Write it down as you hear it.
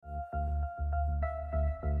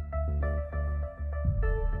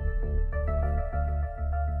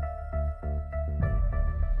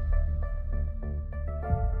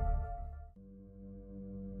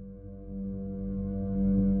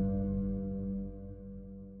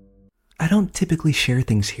don't typically share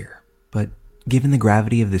things here, but given the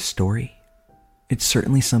gravity of this story, it's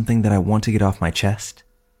certainly something that I want to get off my chest,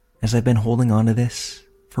 as I've been holding on to this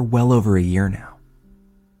for well over a year now.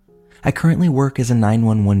 I currently work as a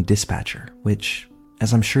 911 dispatcher, which,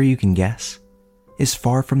 as I'm sure you can guess, is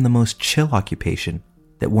far from the most chill occupation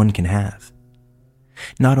that one can have.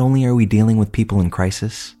 Not only are we dealing with people in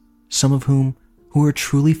crisis, some of whom who are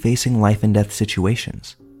truly facing life and death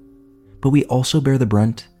situations, but we also bear the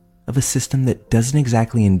brunt of a system that doesn't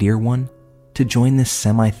exactly endear one to join this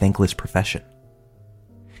semi-thankless profession.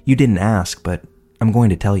 You didn't ask, but I'm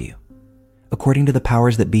going to tell you. According to the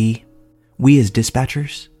powers that be, we as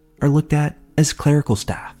dispatchers are looked at as clerical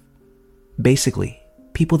staff. Basically,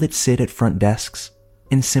 people that sit at front desks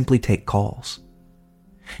and simply take calls.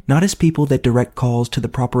 Not as people that direct calls to the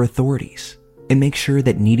proper authorities and make sure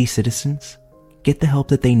that needy citizens get the help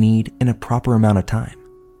that they need in a proper amount of time.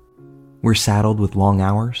 We're saddled with long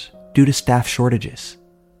hours due to staff shortages,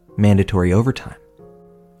 mandatory overtime,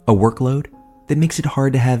 a workload that makes it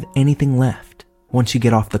hard to have anything left once you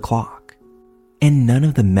get off the clock, and none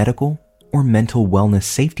of the medical or mental wellness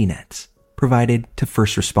safety nets provided to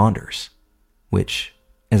first responders, which,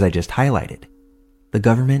 as I just highlighted, the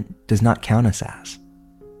government does not count us as.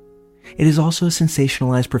 It is also a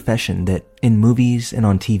sensationalized profession that, in movies and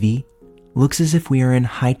on TV, looks as if we are in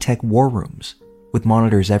high-tech war rooms with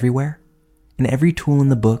monitors everywhere and every tool in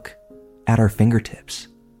the book at our fingertips.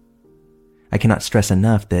 I cannot stress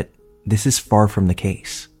enough that this is far from the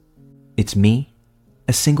case. It's me,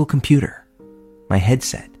 a single computer, my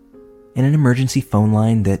headset, and an emergency phone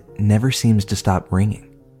line that never seems to stop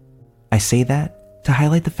ringing. I say that to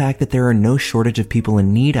highlight the fact that there are no shortage of people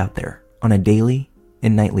in need out there on a daily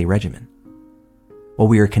and nightly regimen. While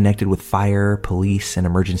we are connected with fire, police, and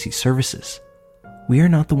emergency services, we are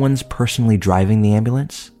not the ones personally driving the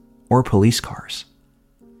ambulance or police cars.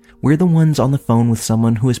 We're the ones on the phone with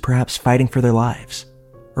someone who is perhaps fighting for their lives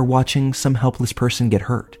or watching some helpless person get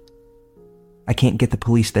hurt. I can't get the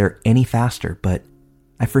police there any faster, but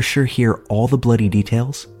I for sure hear all the bloody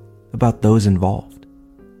details about those involved.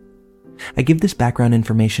 I give this background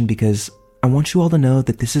information because I want you all to know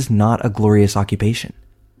that this is not a glorious occupation.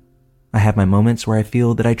 I have my moments where I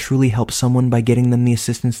feel that I truly help someone by getting them the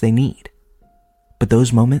assistance they need. But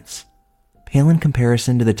those moments pale in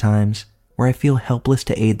comparison to the times where I feel helpless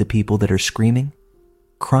to aid the people that are screaming,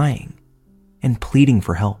 crying, and pleading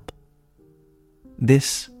for help.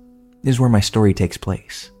 This is where my story takes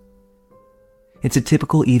place. It's a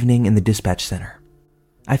typical evening in the dispatch center.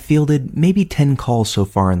 I fielded maybe 10 calls so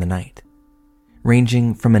far in the night,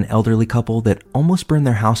 ranging from an elderly couple that almost burned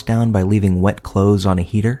their house down by leaving wet clothes on a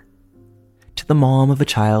heater, to the mom of a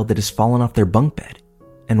child that has fallen off their bunk bed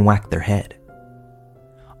and whacked their head.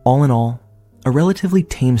 All in all, a relatively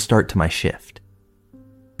tame start to my shift.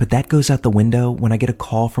 But that goes out the window when I get a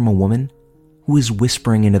call from a woman who is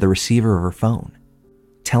whispering into the receiver of her phone,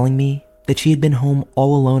 telling me that she had been home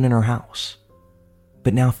all alone in her house,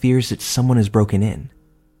 but now fears that someone has broken in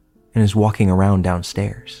and is walking around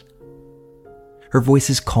downstairs. Her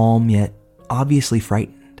voice is calm yet obviously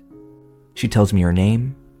frightened. She tells me her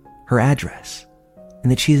name, her address,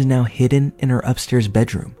 and that she is now hidden in her upstairs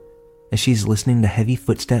bedroom as she's listening to heavy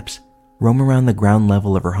footsteps roam around the ground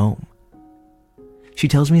level of her home. She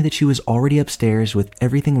tells me that she was already upstairs with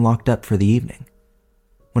everything locked up for the evening,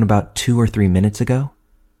 when about 2 or 3 minutes ago,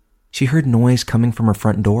 she heard noise coming from her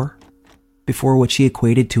front door before what she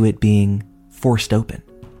equated to it being forced open.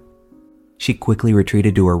 She quickly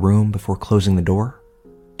retreated to her room before closing the door,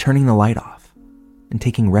 turning the light off, and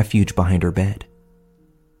taking refuge behind her bed.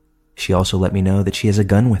 She also let me know that she has a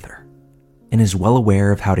gun with her and is well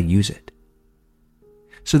aware of how to use it.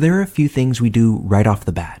 So there are a few things we do right off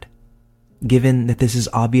the bat. Given that this is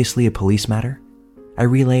obviously a police matter, I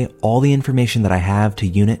relay all the information that I have to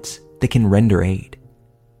units that can render aid.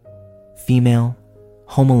 Female,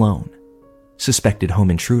 home alone, suspected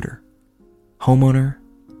home intruder, homeowner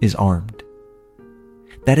is armed.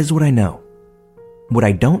 That is what I know. What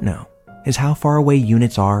I don't know is how far away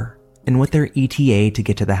units are and what their ETA to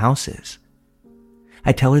get to the house is.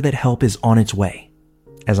 I tell her that help is on its way,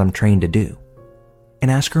 as I'm trained to do, and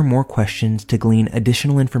ask her more questions to glean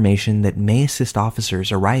additional information that may assist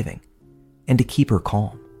officers arriving and to keep her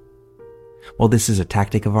calm. While this is a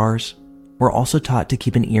tactic of ours, we're also taught to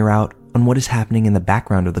keep an ear out on what is happening in the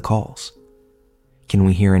background of the calls. Can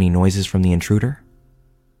we hear any noises from the intruder?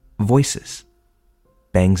 Voices,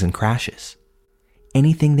 bangs and crashes,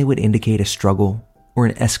 anything that would indicate a struggle or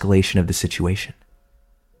an escalation of the situation.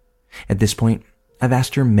 At this point, I've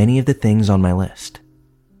asked her many of the things on my list.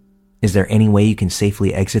 Is there any way you can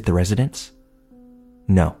safely exit the residence?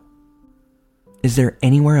 No. Is there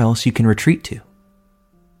anywhere else you can retreat to?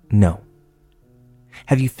 No.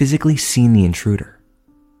 Have you physically seen the intruder?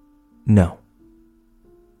 No.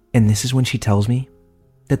 And this is when she tells me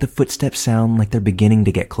that the footsteps sound like they're beginning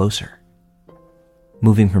to get closer,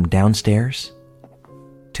 moving from downstairs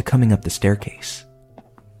to coming up the staircase.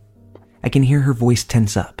 I can hear her voice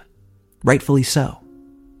tense up, rightfully so.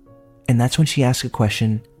 And that's when she asks a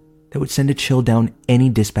question that would send a chill down any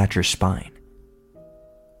dispatcher's spine.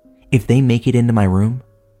 If they make it into my room,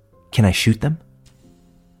 can I shoot them?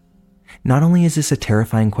 Not only is this a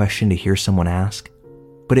terrifying question to hear someone ask,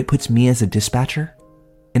 but it puts me as a dispatcher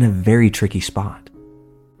in a very tricky spot.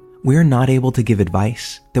 We are not able to give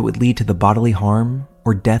advice that would lead to the bodily harm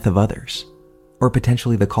or death of others, or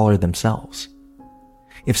potentially the caller themselves.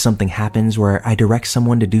 If something happens where I direct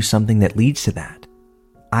someone to do something that leads to that,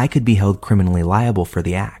 I could be held criminally liable for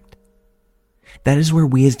the act. That is where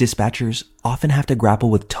we as dispatchers often have to grapple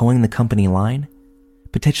with towing the company line,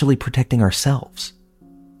 potentially protecting ourselves,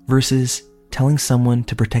 versus telling someone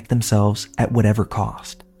to protect themselves at whatever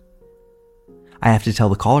cost. I have to tell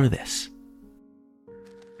the caller this.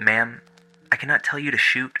 Ma'am, I cannot tell you to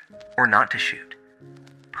shoot or not to shoot.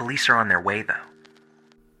 Police are on their way, though.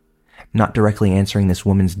 Not directly answering this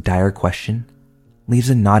woman's dire question leaves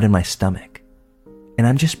a knot in my stomach, and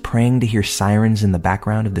I'm just praying to hear sirens in the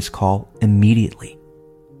background of this call immediately.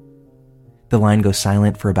 The line goes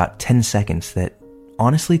silent for about 10 seconds that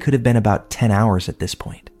honestly could have been about 10 hours at this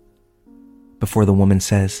point, before the woman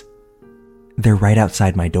says, "They're right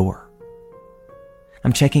outside my door."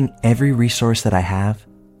 I'm checking every resource that I have,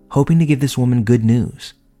 hoping to give this woman good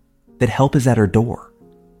news, that help is at her door,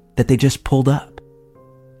 that they just pulled up.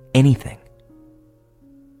 Anything.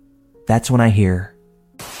 That's when I hear,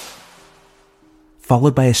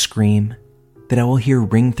 followed by a scream that I will hear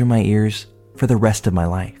ring through my ears for the rest of my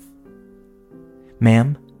life.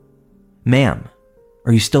 Ma'am? Ma'am,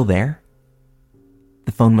 are you still there?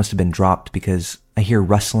 The phone must have been dropped because I hear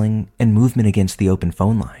rustling and movement against the open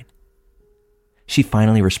phone line. She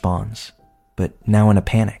finally responds, but now in a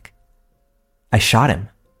panic. I shot him.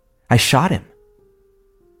 I shot him.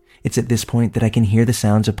 It's at this point that I can hear the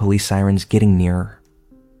sounds of police sirens getting nearer.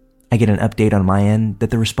 I get an update on my end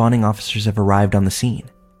that the responding officers have arrived on the scene,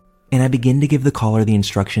 and I begin to give the caller the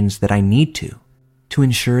instructions that I need to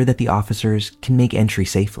ensure that the officers can make entry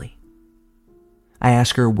safely. I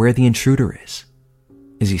ask her where the intruder is.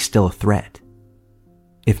 Is he still a threat?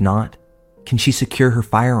 If not, can she secure her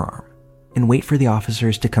firearm and wait for the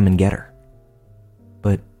officers to come and get her?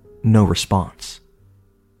 But no response.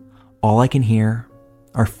 All I can hear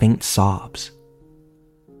are faint sobs.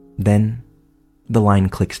 Then the line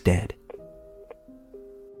clicks dead.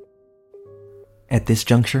 At this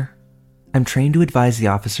juncture, I'm trained to advise the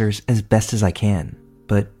officers as best as I can,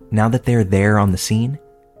 but now that they're there on the scene,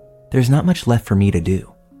 there's not much left for me to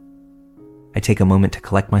do. I take a moment to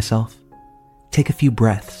collect myself, take a few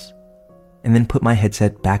breaths, and then put my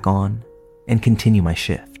headset back on and continue my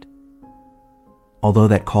shift. Although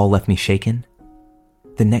that call left me shaken,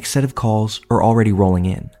 the next set of calls are already rolling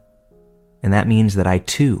in, and that means that I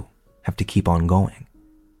too have to keep on going.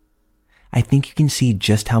 I think you can see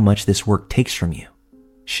just how much this work takes from you,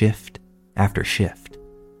 shift after shift.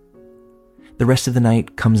 The rest of the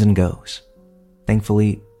night comes and goes.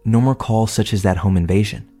 Thankfully, no more calls such as that home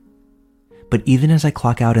invasion. But even as I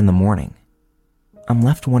clock out in the morning, I'm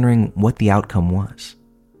left wondering what the outcome was.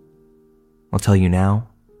 I'll tell you now,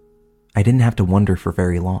 I didn't have to wonder for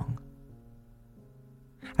very long.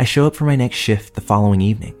 I show up for my next shift the following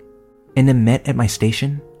evening and am met at my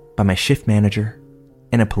station by my shift manager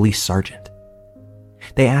and a police sergeant.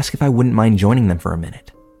 They ask if I wouldn't mind joining them for a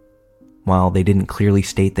minute. While they didn't clearly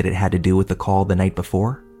state that it had to do with the call the night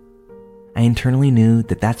before, I internally knew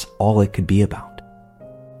that that's all it could be about.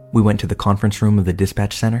 We went to the conference room of the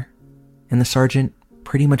dispatch center, and the sergeant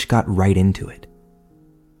pretty much got right into it.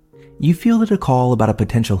 You fielded a call about a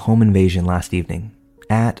potential home invasion last evening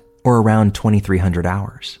at or around 2300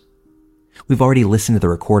 hours. We've already listened to the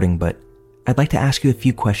recording, but I'd like to ask you a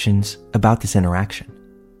few questions about this interaction.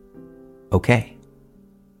 Okay.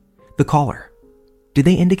 The caller, did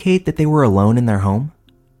they indicate that they were alone in their home?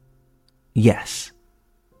 Yes.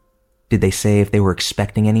 Did they say if they were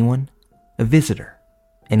expecting anyone? A visitor?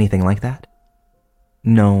 Anything like that?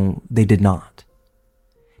 No, they did not.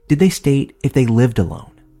 Did they state if they lived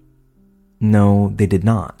alone? No, they did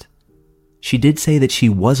not. She did say that she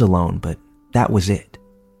was alone, but that was it.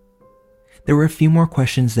 There were a few more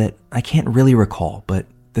questions that I can't really recall, but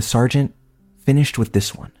the sergeant finished with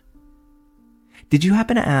this one. Did you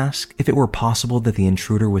happen to ask if it were possible that the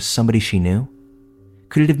intruder was somebody she knew?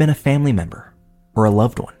 Could it have been a family member or a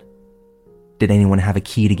loved one? Did anyone have a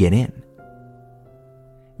key to get in?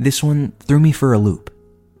 This one threw me for a loop.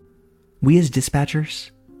 We as dispatchers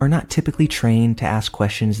are not typically trained to ask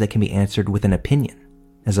questions that can be answered with an opinion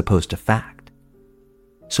as opposed to fact.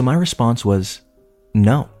 So my response was,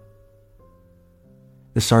 no.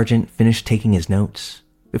 The sergeant finished taking his notes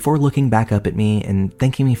before looking back up at me and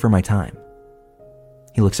thanking me for my time.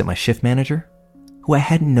 He looks at my shift manager, who I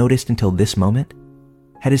hadn't noticed until this moment,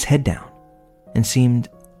 had his head down and seemed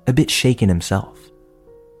a bit shaken himself.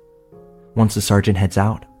 Once the sergeant heads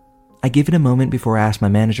out, I give it a moment before I ask my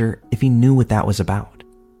manager if he knew what that was about.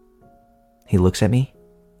 He looks at me,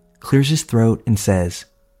 clears his throat, and says,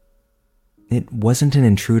 "It wasn't an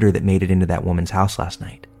intruder that made it into that woman's house last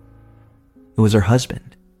night. It was her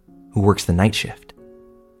husband, who works the night shift.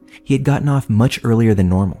 He had gotten off much earlier than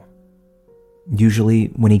normal. Usually,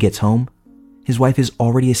 when he gets home, his wife is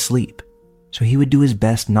already asleep, so he would do his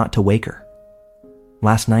best not to wake her.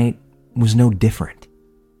 Last night was no different.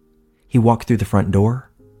 He walked through the front door,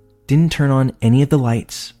 didn't turn on any of the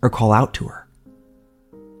lights or call out to her.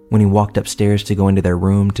 When he walked upstairs to go into their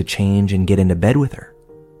room to change and get into bed with her,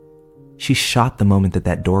 she shot the moment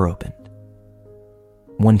that door opened.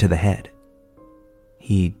 One to the head.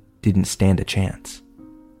 He didn't stand a chance."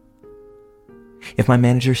 If my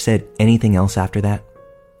manager said anything else after that,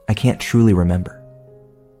 I can't truly remember.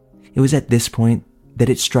 It was at this point that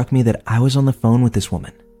it struck me that I was on the phone with this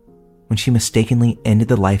woman when she mistakenly ended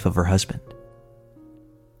the life of her husband.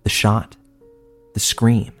 The shot, the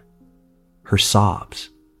scream, her sobs,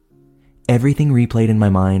 everything replayed in my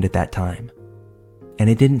mind at that time, and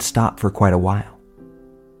it didn't stop for quite a while.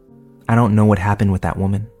 I don't know what happened with that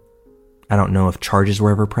woman. I don't know if charges were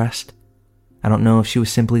ever pressed. I don't know if she was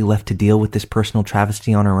simply left to deal with this personal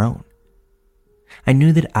travesty on her own. I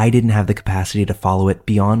knew that I didn't have the capacity to follow it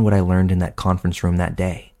beyond what I learned in that conference room that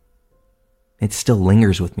day. It still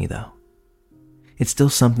lingers with me, though. It's still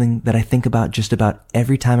something that I think about just about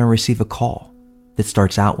every time I receive a call that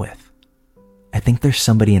starts out with, "I think there's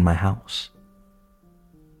somebody in my house."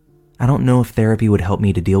 I don't know if therapy would help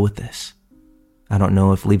me to deal with this. I don't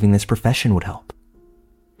know if leaving this profession would help.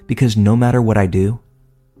 Because no matter what I do,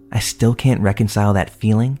 I still can't reconcile that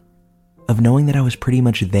feeling of knowing that I was pretty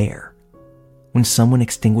much there when someone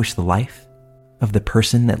extinguished the life of the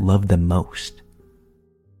person that loved them most.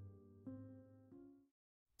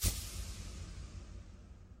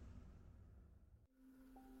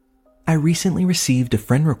 I recently received a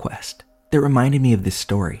friend request that reminded me of this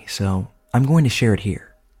story, so I'm going to share it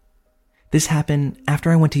here. This happened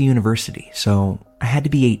after I went to university, so I had to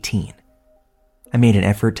be 18. I made an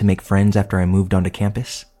effort to make friends after I moved onto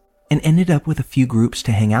campus and ended up with a few groups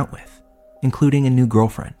to hang out with, including a new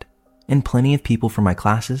girlfriend and plenty of people from my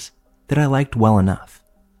classes that I liked well enough.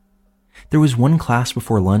 There was one class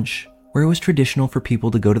before lunch where it was traditional for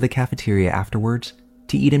people to go to the cafeteria afterwards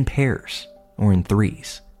to eat in pairs or in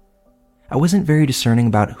threes. I wasn't very discerning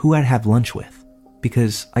about who I'd have lunch with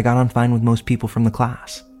because I got on fine with most people from the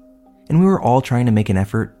class, and we were all trying to make an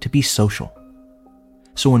effort to be social.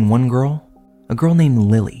 So when one girl, a girl named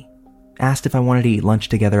Lily, asked if I wanted to eat lunch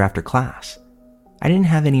together after class, I didn't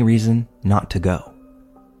have any reason not to go.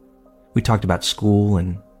 We talked about school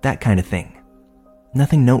and that kind of thing.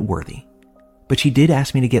 Nothing noteworthy, but she did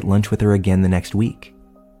ask me to get lunch with her again the next week.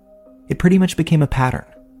 It pretty much became a pattern,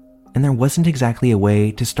 and there wasn't exactly a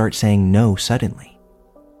way to start saying no suddenly.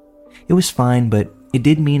 It was fine, but it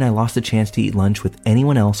did mean I lost the chance to eat lunch with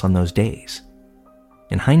anyone else on those days.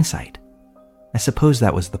 In hindsight, I suppose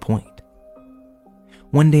that was the point.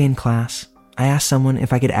 One day in class, I asked someone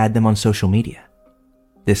if I could add them on social media.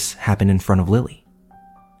 This happened in front of Lily.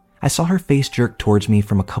 I saw her face jerk towards me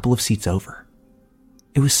from a couple of seats over.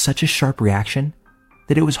 It was such a sharp reaction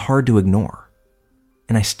that it was hard to ignore,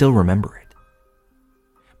 and I still remember it.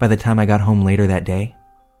 By the time I got home later that day,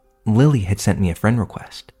 Lily had sent me a friend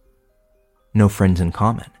request. No friends in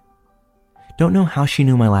common. Don't know how she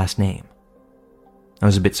knew my last name. I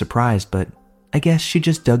was a bit surprised, but I guess she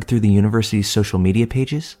just dug through the university's social media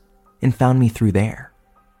pages and found me through there.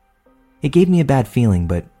 It gave me a bad feeling,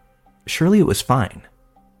 but surely it was fine,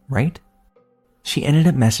 right? She ended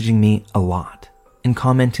up messaging me a lot and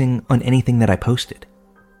commenting on anything that I posted.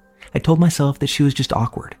 I told myself that she was just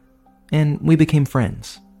awkward, and we became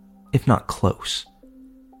friends, if not close.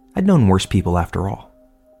 I'd known worse people after all.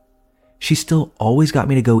 She still always got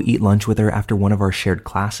me to go eat lunch with her after one of our shared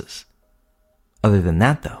classes. Other than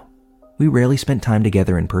that, though, we rarely spent time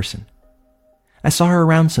together in person. I saw her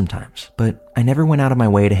around sometimes, but I never went out of my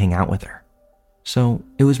way to hang out with her. So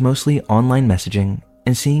it was mostly online messaging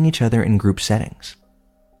and seeing each other in group settings.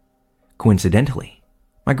 Coincidentally,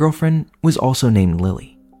 my girlfriend was also named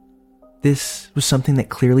Lily. This was something that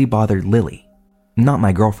clearly bothered Lily, not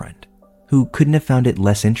my girlfriend, who couldn't have found it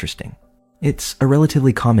less interesting. It's a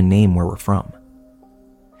relatively common name where we're from.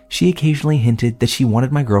 She occasionally hinted that she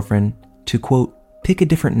wanted my girlfriend to, quote, pick a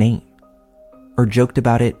different name, or joked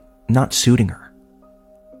about it not suiting her.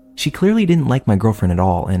 She clearly didn't like my girlfriend at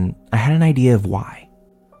all, and I had an idea of why.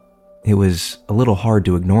 It was a little hard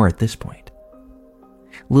to ignore at this point.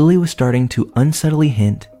 Lily was starting to unsubtly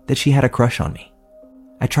hint that she had a crush on me.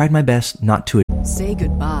 I tried my best not to. Say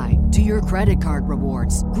goodbye to your credit card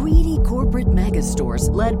rewards. Greedy corporate mega stores,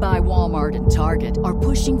 led by Walmart and Target, are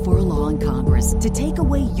pushing for a law in Congress to take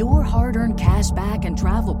away your hard-earned cash back and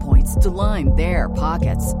travel points to line their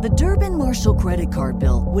pockets. The Durbin-Marshall credit card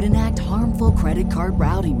bill would enact harmful credit card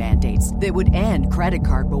routing mandates that would end credit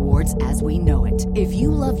card rewards as we know it. If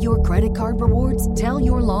you love your credit card rewards, tell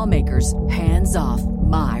your lawmakers, hands off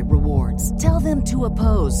my rewards. Tell them to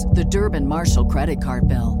oppose the Durbin-Marshall credit card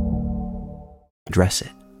bill. Address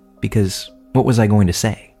it, because what was I going to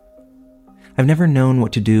say? I've never known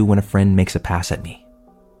what to do when a friend makes a pass at me.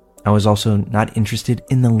 I was also not interested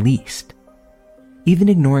in the least. Even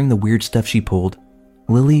ignoring the weird stuff she pulled,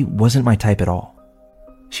 Lily wasn't my type at all.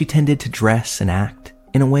 She tended to dress and act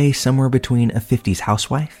in a way somewhere between a 50s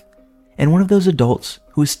housewife and one of those adults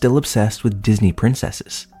who is still obsessed with Disney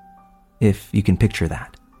princesses, if you can picture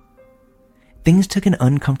that. Things took an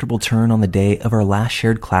uncomfortable turn on the day of our last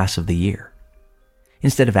shared class of the year.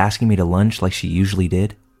 Instead of asking me to lunch like she usually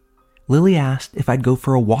did, Lily asked if I'd go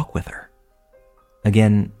for a walk with her.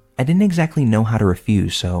 Again, I didn't exactly know how to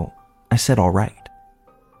refuse, so I said all right.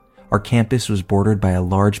 Our campus was bordered by a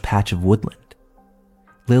large patch of woodland.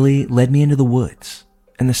 Lily led me into the woods,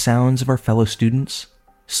 and the sounds of our fellow students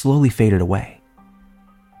slowly faded away.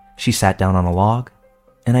 She sat down on a log,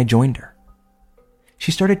 and I joined her.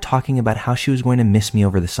 She started talking about how she was going to miss me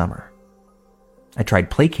over the summer. I tried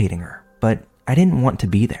placating her, but I didn't want to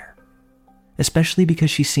be there, especially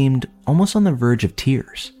because she seemed almost on the verge of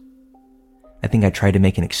tears. I think I tried to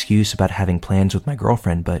make an excuse about having plans with my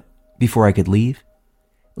girlfriend, but before I could leave,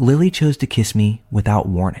 Lily chose to kiss me without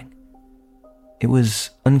warning. It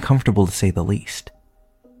was uncomfortable to say the least.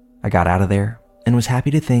 I got out of there and was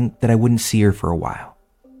happy to think that I wouldn't see her for a while.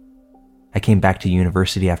 I came back to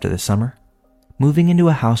university after the summer, moving into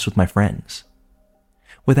a house with my friends.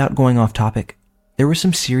 Without going off topic, there were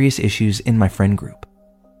some serious issues in my friend group.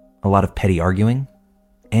 A lot of petty arguing,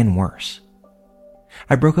 and worse.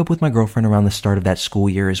 I broke up with my girlfriend around the start of that school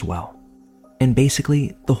year as well. And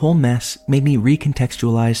basically, the whole mess made me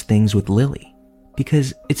recontextualize things with Lily,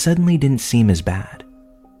 because it suddenly didn't seem as bad.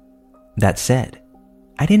 That said,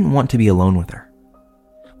 I didn't want to be alone with her.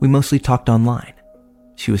 We mostly talked online.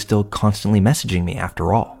 She was still constantly messaging me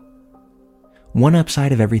after all. One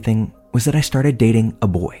upside of everything was that I started dating a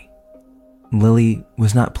boy. Lily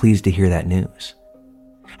was not pleased to hear that news.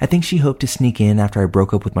 I think she hoped to sneak in after I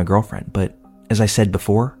broke up with my girlfriend, but as I said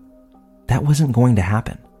before, that wasn't going to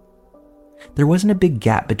happen. There wasn't a big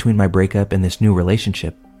gap between my breakup and this new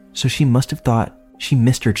relationship, so she must have thought she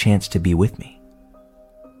missed her chance to be with me.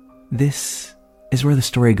 This is where the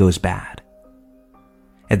story goes bad.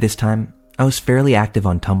 At this time, I was fairly active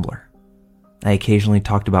on Tumblr. I occasionally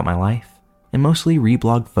talked about my life and mostly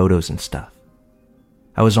reblogged photos and stuff.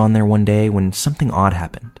 I was on there one day when something odd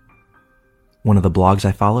happened. One of the blogs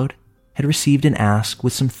I followed had received an ask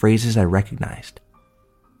with some phrases I recognized.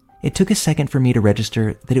 It took a second for me to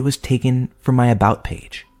register that it was taken from my About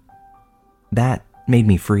page. That made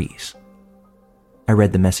me freeze. I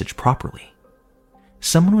read the message properly.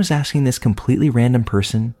 Someone was asking this completely random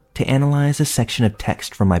person to analyze a section of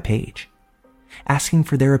text from my page, asking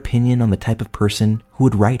for their opinion on the type of person who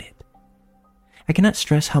would write it. I cannot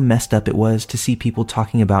stress how messed up it was to see people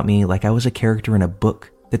talking about me like I was a character in a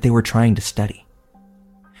book that they were trying to study.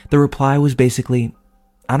 The reply was basically,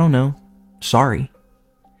 I don't know, sorry.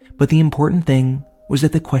 But the important thing was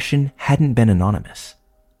that the question hadn't been anonymous.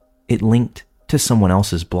 It linked to someone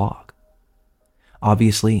else's blog.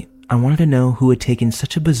 Obviously, I wanted to know who had taken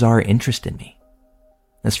such a bizarre interest in me.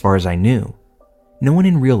 As far as I knew, no one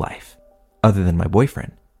in real life, other than my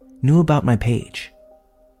boyfriend, knew about my page.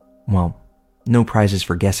 Well, no prizes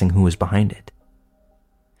for guessing who was behind it.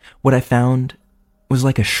 What I found was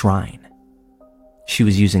like a shrine. She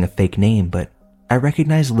was using a fake name, but I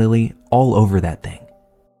recognized Lily all over that thing.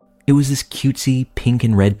 It was this cutesy pink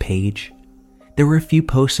and red page. There were a few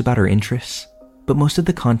posts about her interests, but most of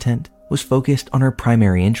the content was focused on her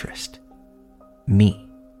primary interest, me.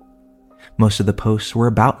 Most of the posts were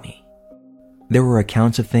about me. There were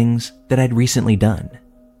accounts of things that I'd recently done,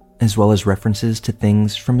 as well as references to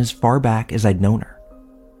things from as far back as I'd known her.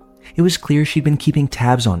 It was clear she'd been keeping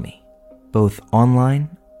tabs on me, both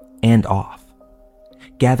online and off,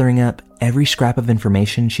 gathering up every scrap of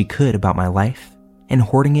information she could about my life and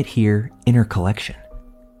hoarding it here in her collection.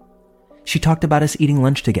 She talked about us eating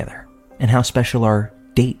lunch together and how special our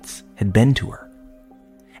dates had been to her,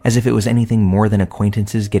 as if it was anything more than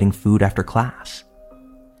acquaintances getting food after class.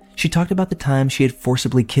 She talked about the time she had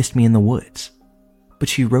forcibly kissed me in the woods, but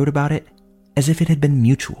she wrote about it as if it had been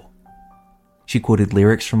mutual. She quoted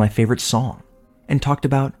lyrics from my favorite song and talked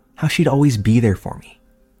about how she'd always be there for me,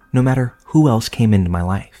 no matter who else came into my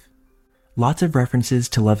life. Lots of references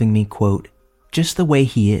to loving me, quote, just the way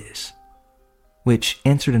he is, which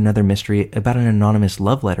answered another mystery about an anonymous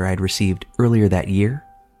love letter I'd received earlier that year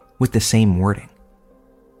with the same wording.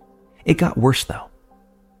 It got worse though.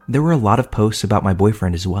 There were a lot of posts about my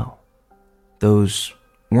boyfriend as well. Those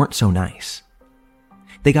weren't so nice.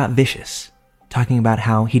 They got vicious, talking about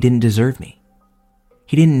how he didn't deserve me.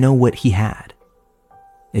 He didn't know what he had.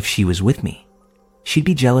 If she was with me, she'd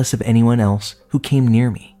be jealous of anyone else who came near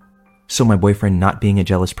me. So my boyfriend not being a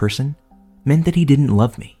jealous person meant that he didn't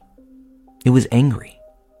love me. It was angry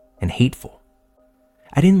and hateful.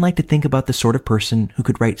 I didn't like to think about the sort of person who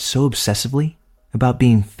could write so obsessively about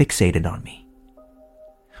being fixated on me.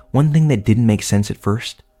 One thing that didn't make sense at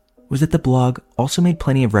first was that the blog also made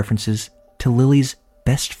plenty of references to Lily's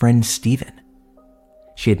best friend Steven.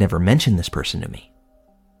 She had never mentioned this person to me.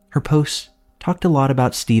 Her posts talked a lot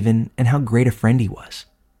about Steven and how great a friend he was,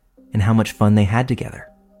 and how much fun they had together,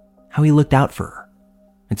 how he looked out for her,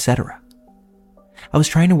 etc. I was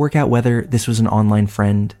trying to work out whether this was an online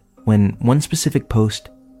friend when one specific post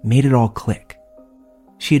made it all click.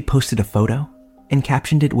 She had posted a photo and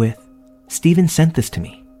captioned it with, "Steven sent this to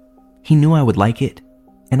me. He knew I would like it,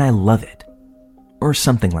 and I love it," or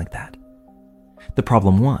something like that. The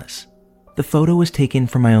problem was, the photo was taken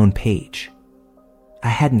from my own page. I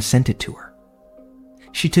hadn't sent it to her.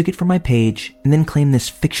 She took it from my page and then claimed this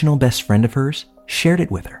fictional best friend of hers shared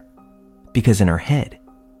it with her, because in her head,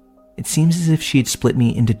 it seems as if she had split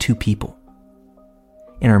me into two people.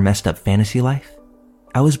 In our messed up fantasy life,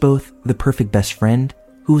 I was both the perfect best friend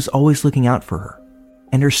who was always looking out for her,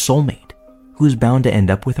 and her soulmate who was bound to end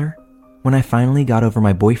up with her when I finally got over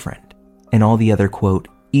my boyfriend and all the other, quote,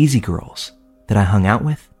 easy girls that I hung out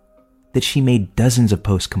with that she made dozens of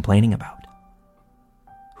posts complaining about.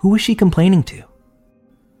 Who was she complaining to?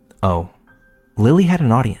 Oh, Lily had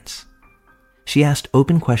an audience. She asked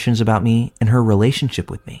open questions about me and her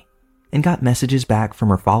relationship with me, and got messages back from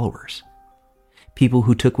her followers. People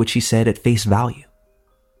who took what she said at face value.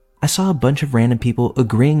 I saw a bunch of random people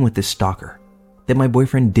agreeing with this stalker that my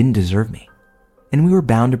boyfriend didn't deserve me, and we were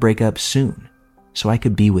bound to break up soon so I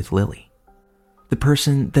could be with Lily, the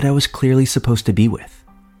person that I was clearly supposed to be with.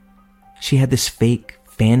 She had this fake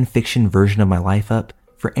fan fiction version of my life up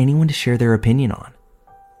for anyone to share their opinion on,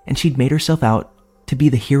 and she'd made herself out to be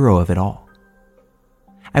the hero of it all.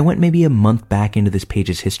 I went maybe a month back into this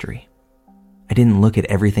page's history. I didn't look at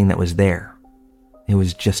everything that was there. It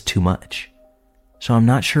was just too much. So I'm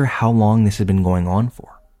not sure how long this had been going on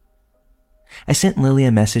for. I sent Lily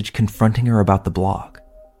a message confronting her about the blog.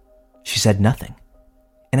 She said nothing,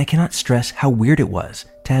 and I cannot stress how weird it was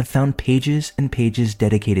to have found pages and pages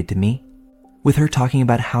dedicated to me, with her talking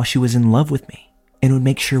about how she was in love with me and would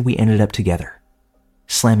make sure we ended up together,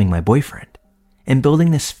 slamming my boyfriend, and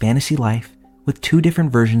building this fantasy life with two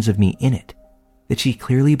different versions of me in it that she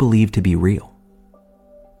clearly believed to be real.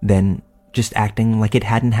 Then just acting like it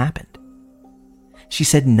hadn't happened. She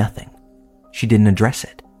said nothing. She didn't address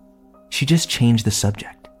it. She just changed the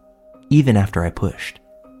subject, even after I pushed.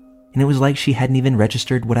 And it was like she hadn't even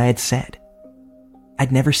registered what I had said.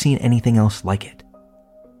 I'd never seen anything else like it.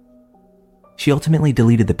 She ultimately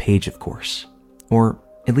deleted the page, of course, or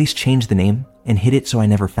at least changed the name and hid it so I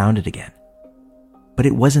never found it again. But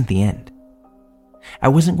it wasn't the end. I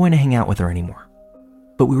wasn't going to hang out with her anymore,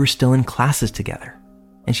 but we were still in classes together,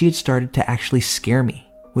 and she had started to actually scare me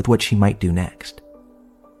with what she might do next.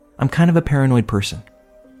 I'm kind of a paranoid person,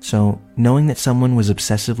 so knowing that someone was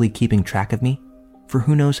obsessively keeping track of me for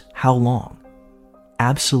who knows how long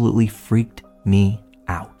absolutely freaked me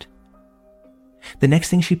out. The next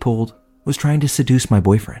thing she pulled was trying to seduce my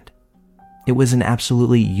boyfriend. It was an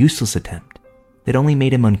absolutely useless attempt that only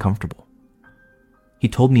made him uncomfortable. He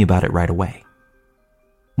told me about it right away.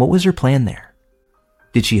 What was her plan there?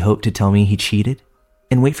 Did she hope to tell me he cheated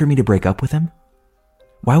and wait for me to break up with him?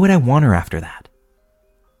 Why would I want her after that?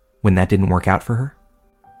 When that didn't work out for her,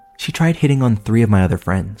 she tried hitting on 3 of my other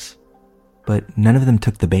friends, but none of them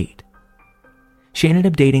took the bait. She ended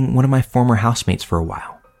up dating one of my former housemates for a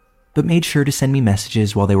while, but made sure to send me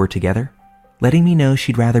messages while they were together, letting me know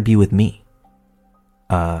she'd rather be with me.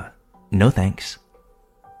 No thanks.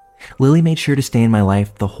 Lily made sure to stay in my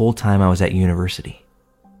life the whole time I was at university,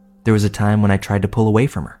 There was a time when I tried to pull away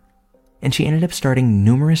from her, and she ended up starting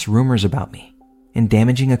numerous rumors about me and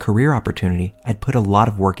damaging a career opportunity I'd put a lot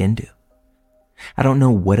of work into. I don't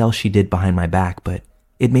know what else she did behind my back, but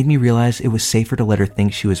it made me realize it was safer to let her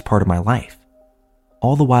think she was part of my life,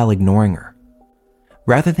 all the while ignoring her,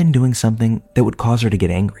 rather than doing something that would cause her to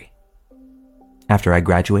get angry. After I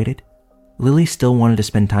graduated, Lily still wanted to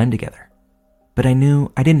spend time together, but I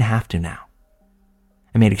knew I didn't have to now.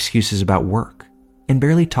 I made excuses about work and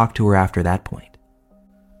barely talked to her after that point.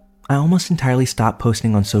 I almost entirely stopped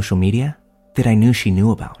posting on social media that I knew she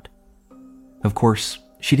knew about. Of course,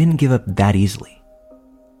 she didn't give up that easily.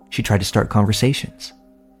 She tried to start conversations,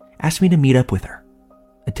 asked me to meet up with her,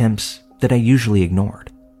 attempts that I usually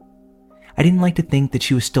ignored. I didn't like to think that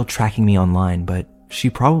she was still tracking me online, but she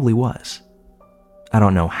probably was. I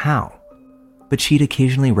don't know how, but she'd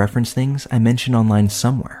occasionally reference things I mentioned online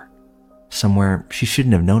somewhere she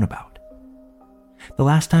shouldn't have known about. The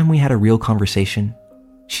last time we had a real conversation,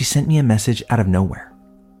 she sent me a message out of nowhere.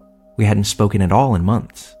 We hadn't spoken at all in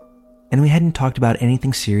months, and we hadn't talked about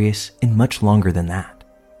anything serious in much longer than that.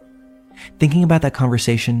 Thinking about that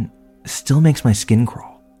conversation still makes my skin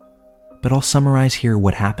crawl, but I'll summarize here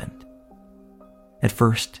what happened. At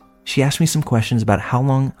first, she asked me some questions about how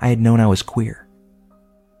long I had known I was queer.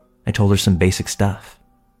 I told her some basic stuff,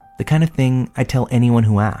 the kind of thing I tell anyone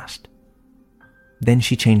who asked. Then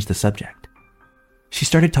she changed the subject. She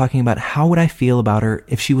started talking about how would I feel about her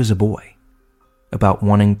if she was a boy, about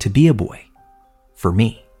wanting to be a boy, for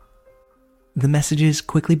me. The messages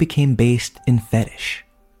quickly became based in fetish.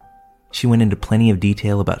 She went into plenty of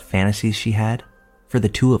detail about fantasies she had for the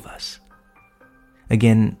two of us.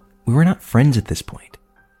 Again, we were not friends at this point.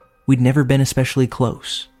 We'd never been especially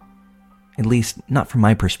close, at least not from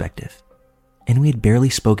my perspective, and we had barely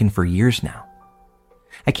spoken for years now.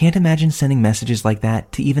 I can't imagine sending messages like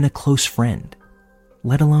that to even a close friend,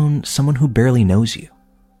 let alone someone who barely knows you.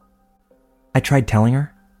 I tried telling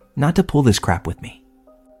her not to pull this crap with me,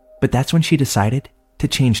 but that's when she decided to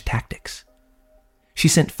change tactics. She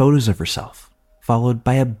sent photos of herself, followed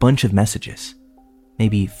by a bunch of messages,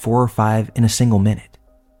 maybe 4 or 5 in a single minute,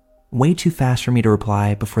 way too fast for me to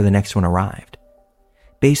reply before the next one arrived,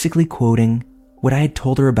 basically quoting what I had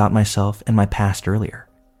told her about myself and my past earlier.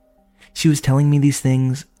 She was telling me these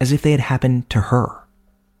things as if they had happened to her.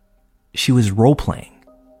 She was role-playing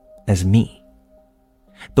as me.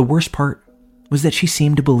 The worst part was that she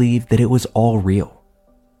seemed to believe that it was all real,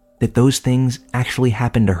 that those things actually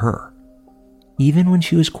happened to her, even when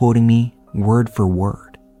she was quoting me word for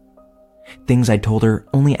word. Things I told her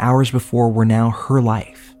only hours before were now her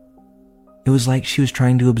life. It was like she was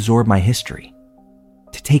trying to absorb my history,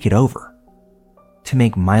 to take it over, to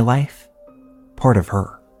make my life part of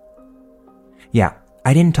her. Yeah,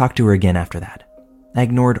 I didn't talk to her again after that. I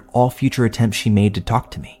ignored all future attempts she made to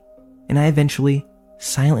talk to me, and I eventually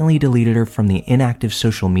silently deleted her from the inactive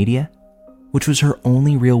social media, which was her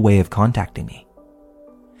only real way of contacting me.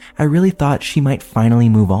 I really thought she might finally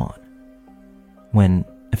move on, when,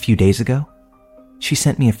 a few days ago, she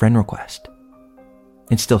sent me a friend request.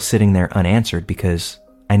 It's still sitting there unanswered because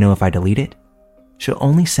I know if I delete it, she'll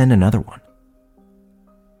only send another one.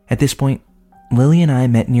 At this point, Lily and I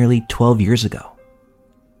met nearly 12 years ago.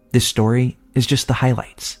 This story is just the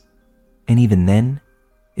highlights, and even then,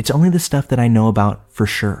 it's only the stuff that I know about for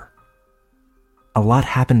sure. A lot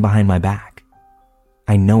happened behind my back.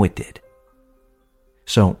 I know it did.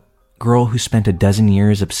 So, girl who spent a dozen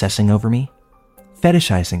years obsessing over me,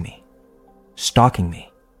 fetishizing me, stalking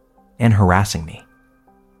me, and harassing me,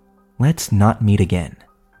 let's not meet again.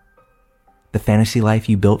 The fantasy life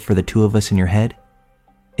you built for the two of us in your head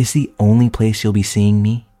is the only place you'll be seeing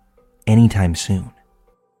me anytime soon.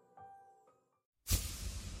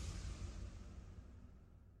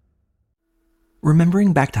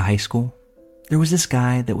 Remembering back to high school, there was this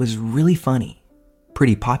guy that was really funny,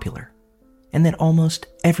 pretty popular, and that almost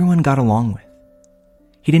everyone got along with.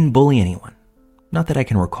 He didn't bully anyone, not that I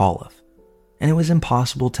can recall of, and it was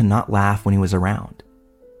impossible to not laugh when he was around.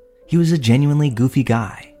 He was a genuinely goofy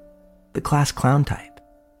guy, the class clown type.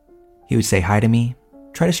 He would say hi to me,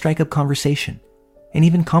 try to strike up conversation, and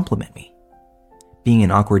even compliment me. Being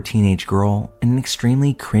an awkward teenage girl in an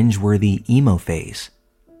extremely cringe-worthy emo phase,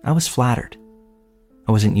 I was flattered.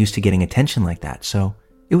 I wasn't used to getting attention like that, so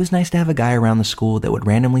it was nice to have a guy around the school that would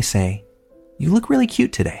randomly say, "You look really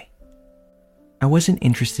cute today." I wasn't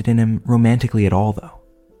interested in him romantically at all, though.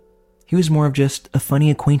 He was more of just a funny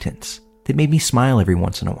acquaintance that made me smile every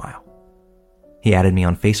once in a while. He added me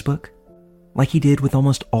on Facebook, like he did with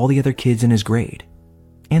almost all the other kids in his grade,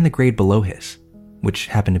 and the grade below his, which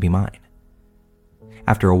happened to be mine.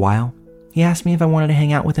 After a while, he asked me if I wanted to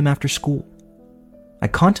hang out with him after school. I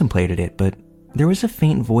contemplated it, but there was a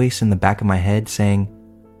faint voice in the back of my head saying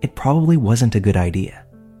it probably wasn't a good idea.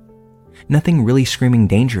 Nothing really screaming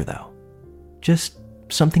danger though, just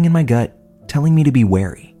something in my gut telling me to be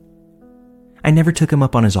wary. I never took him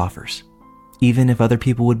up on his offers, even if other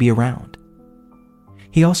people would be around.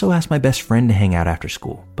 He also asked my best friend to hang out after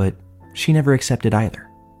school, but she never accepted either.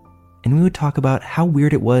 And we would talk about how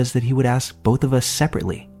weird it was that he would ask both of us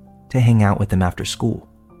separately to hang out with him after school,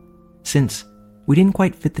 since we didn't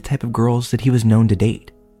quite fit the type of girls that he was known to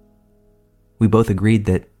date. We both agreed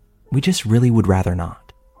that we just really would rather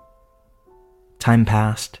not. Time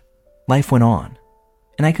passed, life went on,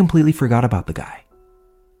 and I completely forgot about the guy.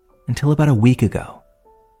 Until about a week ago,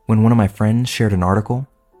 when one of my friends shared an article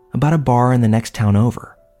about a bar in the next town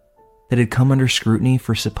over that had come under scrutiny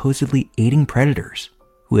for supposedly aiding predators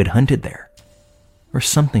who had hunted there, or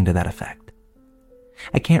something to that effect.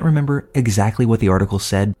 I can't remember exactly what the article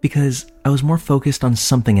said because I was more focused on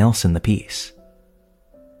something else in the piece.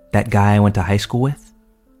 That guy I went to high school with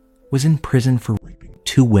was in prison for raping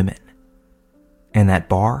 2 women, and that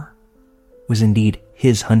bar was indeed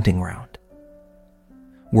his hunting ground.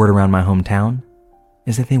 Word around my hometown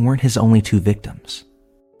is that they weren't his only 2 victims,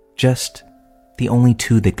 just the only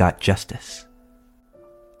 2 that got justice.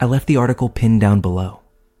 I left the article pinned down below,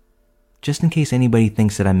 just in case anybody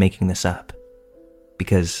thinks that I'm making this up,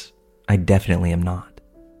 because I definitely am not.